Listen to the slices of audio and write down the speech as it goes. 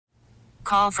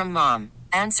call from mom.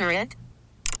 Answer it.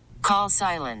 Call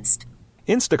silenced.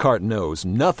 Instacart knows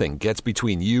nothing gets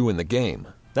between you and the game.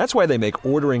 That's why they make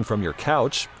ordering from your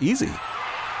couch easy.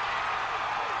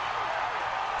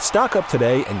 Stock up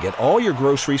today and get all your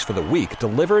groceries for the week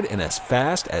delivered in as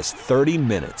fast as 30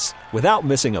 minutes without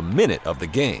missing a minute of the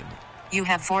game. You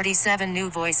have 47 new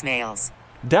voicemails.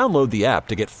 Download the app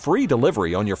to get free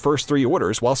delivery on your first 3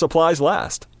 orders while supplies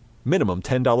last. Minimum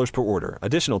 $10 per order.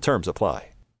 Additional terms apply.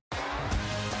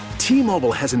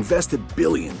 T-Mobile has invested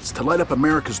billions to light up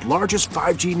America's largest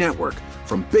 5G network,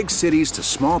 from big cities to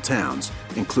small towns,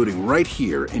 including right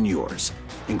here in yours.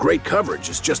 And great coverage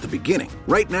is just the beginning.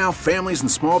 Right now, families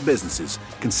and small businesses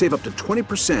can save up to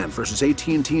 20% versus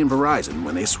AT&T and Verizon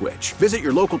when they switch. Visit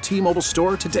your local T-Mobile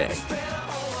store today.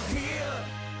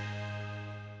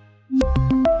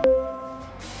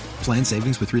 Plan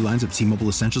savings with 3 lines of T-Mobile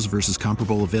Essentials versus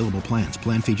comparable available plans.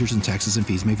 Plan features and taxes and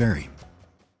fees may vary.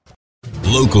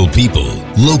 Local people,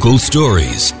 local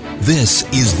stories. This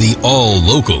is the All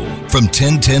Local from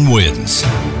 1010 Wins.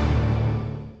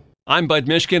 I'm Bud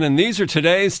Mishkin, and these are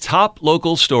today's top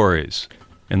local stories.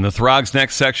 In the Throgs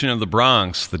Neck section of the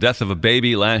Bronx, the death of a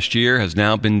baby last year has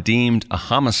now been deemed a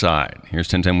homicide. Here's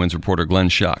 1010 Wins reporter Glenn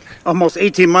Schuck. Almost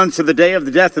 18 months to the day of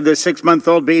the death of this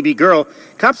 6-month-old baby girl,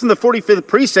 cops in the 45th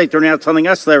Precinct are now telling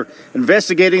us they're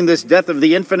investigating this death of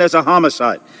the infant as a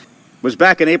homicide. It was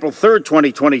back on April 3rd,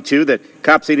 2022, that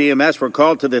cops and EMS were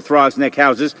called to the Throgs Neck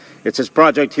houses. It's this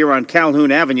project here on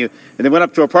Calhoun Avenue, and they went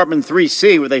up to apartment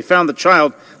 3C where they found the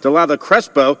child, Delala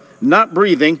Crespo, not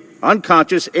breathing,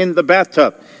 unconscious in the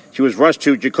bathtub. She was rushed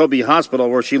to Jacoby Hospital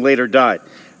where she later died.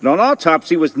 An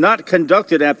autopsy was not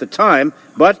conducted at the time,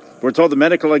 but we're told the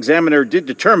medical examiner did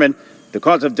determine the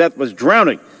cause of death was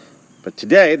drowning. But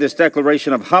today, this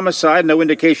declaration of homicide, no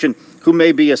indication who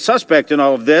may be a suspect in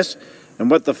all of this, and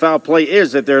what the foul play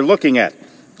is that they're looking at.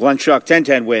 Glenn Schuck,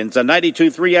 1010 Wins on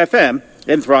 92.3 FM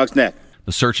in Throgs Neck.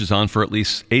 The search is on for at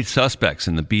least 8 suspects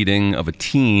in the beating of a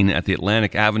teen at the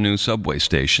Atlantic Avenue subway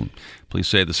station. Police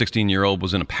say the 16-year-old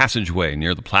was in a passageway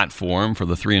near the platform for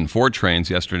the 3 and 4 trains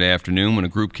yesterday afternoon when a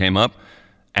group came up,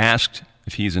 asked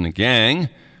if he's in a gang,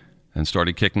 and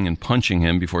started kicking and punching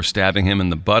him before stabbing him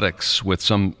in the buttocks with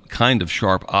some kind of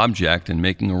sharp object and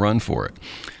making a run for it.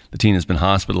 The teen has been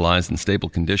hospitalized in stable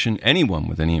condition. Anyone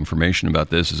with any information about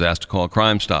this is asked to call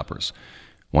Crime Stoppers,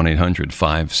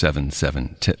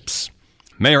 1-800-577-TIPS.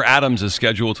 Mayor Adams is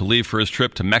scheduled to leave for his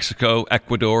trip to Mexico,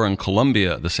 Ecuador, and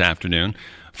Colombia this afternoon.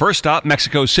 First stop,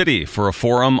 Mexico City, for a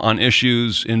forum on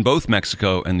issues in both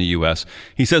Mexico and the U.S.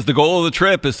 He says the goal of the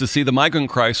trip is to see the migrant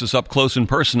crisis up close and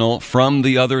personal from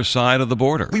the other side of the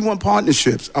border. We want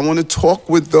partnerships. I want to talk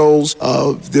with those,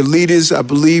 the leaders. I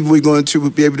believe we're going to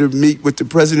be able to meet with the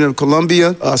president of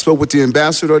Colombia. I spoke with the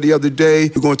ambassador the other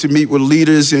day. We're going to meet with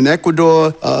leaders in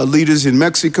Ecuador, leaders in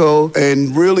Mexico,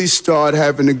 and really start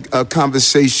having a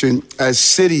conversation as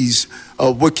cities.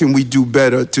 What can we do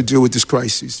better to deal with this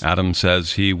crisis? Adams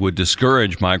says he would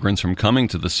discourage migrants from coming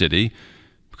to the city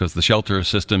because the shelter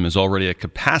system is already at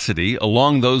capacity.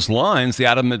 Along those lines, the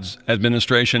Adams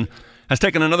administration has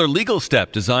taken another legal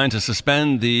step designed to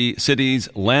suspend the city's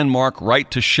landmark right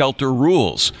to shelter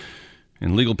rules.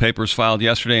 In legal papers filed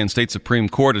yesterday in state Supreme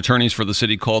Court, attorneys for the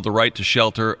city called the right to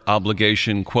shelter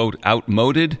obligation, quote,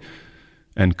 outmoded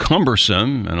and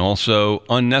cumbersome, and also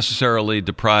unnecessarily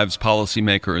deprives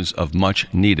policymakers of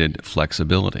much-needed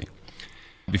flexibility.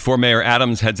 Before Mayor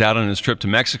Adams heads out on his trip to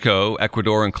Mexico,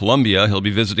 Ecuador, and Colombia, he'll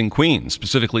be visiting Queens,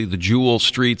 specifically the Jewel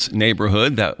Streets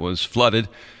neighborhood that was flooded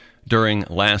during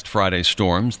last Friday's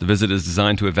storms. The visit is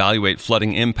designed to evaluate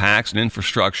flooding impacts and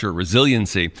infrastructure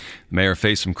resiliency. The mayor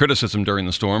faced some criticism during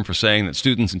the storm for saying that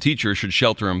students and teachers should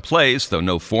shelter in place, though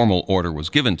no formal order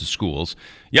was given to schools.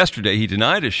 Yesterday, he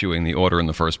denied issuing the order in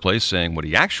the first place, saying what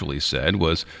he actually said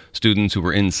was students who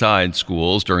were inside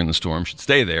schools during the storm should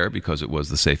stay there because it was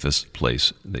the safest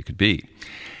place they could be.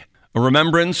 A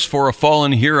remembrance for a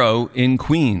fallen hero in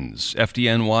Queens.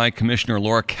 FDNY Commissioner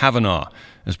Laura Kavanaugh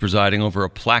is presiding over a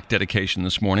plaque dedication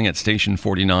this morning at Station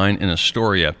 49 in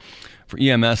Astoria for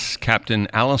EMS Captain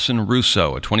Alison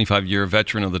Russo, a 25-year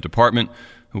veteran of the department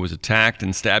who was attacked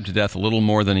and stabbed to death a little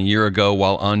more than a year ago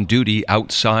while on duty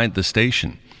outside the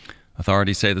station.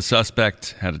 Authorities say the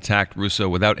suspect had attacked Russo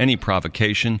without any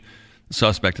provocation. The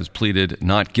suspect has pleaded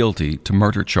not guilty to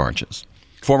murder charges.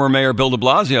 Former Mayor Bill de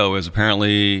Blasio is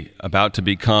apparently about to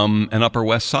become an Upper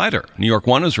West Sider. New York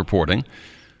One is reporting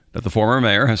that the former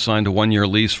mayor has signed a 1-year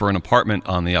lease for an apartment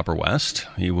on the Upper West.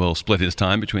 He will split his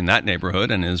time between that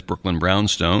neighborhood and his Brooklyn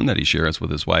brownstone that he shares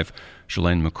with his wife,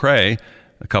 Shalane McCrae.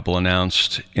 The couple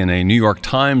announced in a New York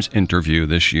Times interview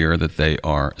this year that they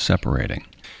are separating.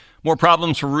 More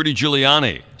problems for Rudy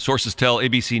Giuliani. Sources tell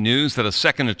ABC News that a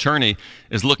second attorney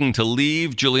is looking to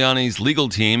leave Giuliani's legal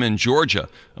team in Georgia,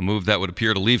 a move that would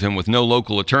appear to leave him with no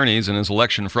local attorneys in his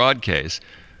election fraud case.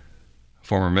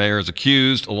 Former mayor is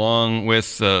accused, along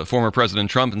with former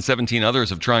President Trump and 17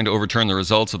 others, of trying to overturn the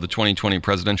results of the 2020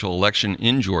 presidential election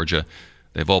in Georgia.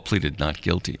 They've all pleaded not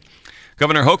guilty.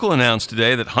 Governor Hochul announced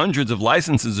today that hundreds of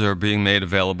licenses are being made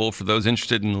available for those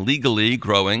interested in legally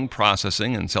growing,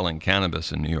 processing, and selling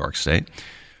cannabis in New York State.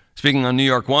 Speaking on New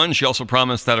York One, she also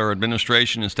promised that her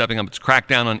administration is stepping up its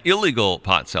crackdown on illegal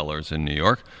pot sellers in New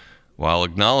York, while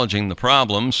acknowledging the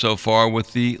problems so far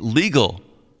with the legal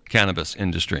cannabis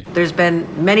industry. There's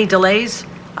been many delays.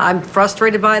 I'm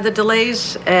frustrated by the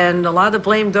delays, and a lot of the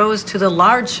blame goes to the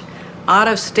large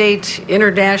out-of-state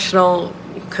international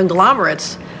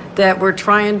conglomerates that we're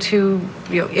trying to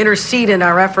intercede in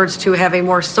our efforts to have a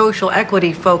more social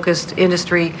equity-focused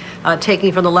industry,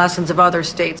 taking from the lessons of other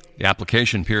states. The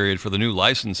application period for the new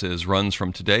licenses runs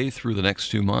from today through the next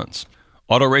 2 months.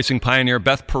 Auto racing pioneer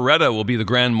Beth Peretta will be the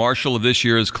grand marshal of this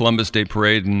year's Columbus Day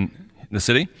Parade in the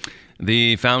city.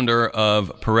 The founder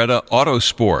of Peretta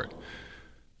Autosport.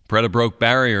 Peretta broke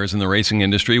barriers in the racing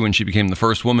industry when she became the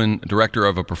first woman director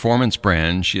of a performance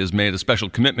brand. She has made a special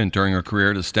commitment during her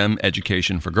career to STEM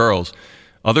education for girls.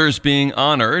 Others being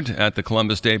honored at the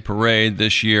Columbus Day Parade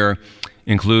this year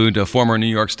include former New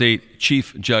York State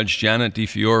Chief Judge Janet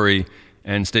DiFiore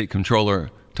and State Comptroller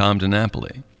Tom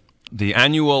DiNapoli. The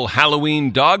annual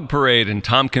Halloween Dog Parade in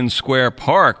Tompkins Square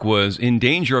Park was in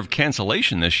danger of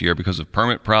cancellation this year because of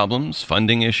permit problems,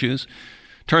 funding issues.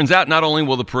 Turns out not only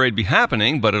will the parade be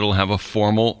happening, but it'll have a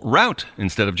formal route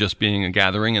instead of just being a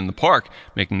gathering in the park,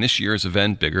 making this year's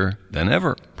event bigger than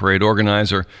ever. Parade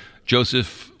organizer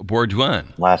Joseph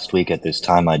Bourdain. Last week at this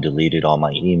time, I deleted all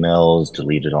my emails,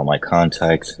 deleted all my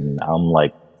contacts, and I'm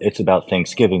like, it's about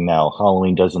Thanksgiving now.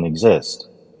 Halloween doesn't exist.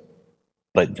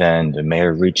 But then the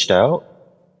mayor reached out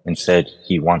and said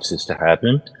he wants this to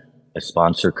happen. A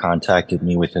sponsor contacted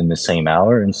me within the same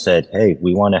hour and said, hey,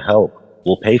 we want to help.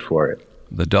 We'll pay for it.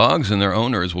 The dogs and their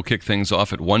owners will kick things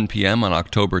off at 1 p.m. on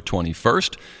October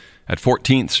 21st at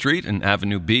 14th Street and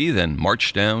Avenue B, then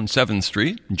march down 7th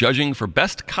Street. Judging for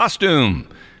best costume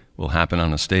will happen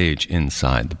on a stage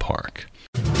inside the park.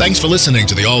 Thanks for listening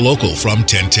to the All Local from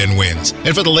 1010 Wins.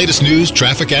 And for the latest news,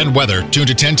 traffic, and weather, tune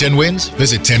to 1010 Wins,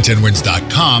 visit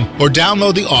 1010wins.com, or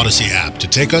download the Odyssey app to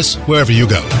take us wherever you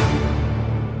go.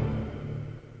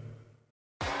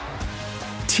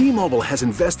 T-Mobile has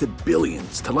invested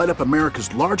billions to light up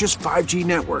America's largest 5G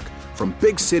network, from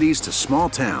big cities to small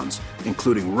towns,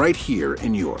 including right here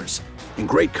in yours. And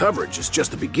great coverage is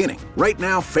just the beginning. Right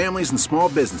now, families and small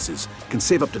businesses can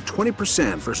save up to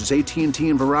 20% versus AT&T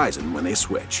and Verizon when they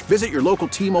switch. Visit your local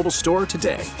T-Mobile store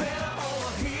today.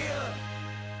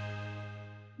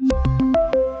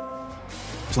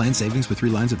 Plan savings with 3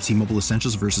 lines of T-Mobile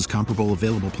Essentials versus comparable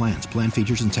available plans. Plan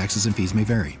features and taxes and fees may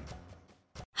vary.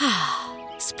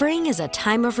 Spring is a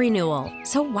time of renewal,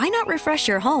 so why not refresh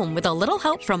your home with a little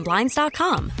help from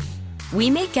Blinds.com? We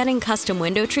make getting custom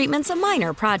window treatments a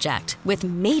minor project with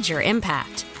major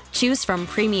impact. Choose from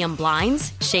premium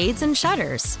blinds, shades, and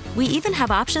shutters. We even have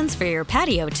options for your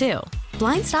patio, too.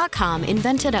 Blinds.com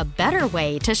invented a better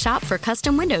way to shop for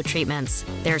custom window treatments.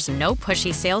 There's no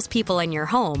pushy salespeople in your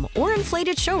home or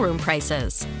inflated showroom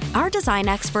prices. Our design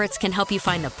experts can help you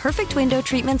find the perfect window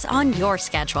treatments on your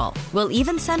schedule. We'll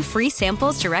even send free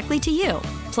samples directly to you.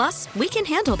 Plus, we can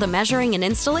handle the measuring and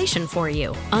installation for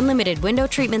you. Unlimited window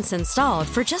treatments installed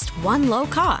for just one low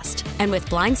cost. And with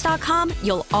Blinds.com,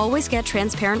 you'll always get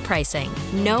transparent pricing.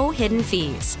 No hidden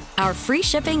fees. Our free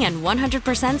shipping and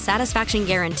 100% satisfaction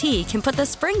guarantee can put the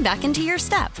spring back into your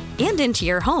step and into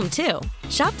your home, too.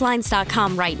 Shop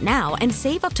Blinds.com right now and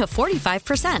save up to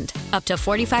 45%. Up to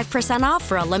 45% off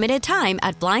for a limited time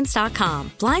at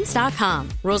Blinds.com. Blinds.com.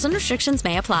 Rules and restrictions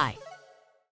may apply.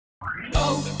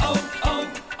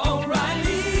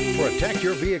 Protect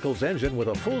your vehicle's engine with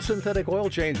a full synthetic oil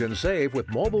change and save with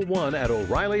Mobile One at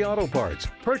O'Reilly Auto Parts.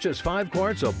 Purchase 5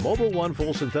 quarts of Mobile One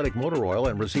full synthetic motor oil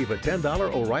and receive a $10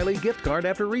 O'Reilly gift card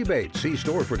after rebate. See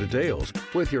store for details.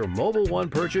 With your Mobile One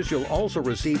purchase, you'll also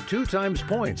receive 2 times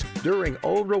points during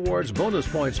O Rewards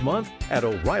Bonus Points Month at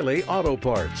O'Reilly Auto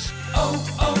Parts.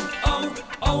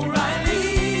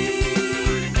 O'Reilly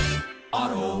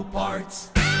Auto Parts.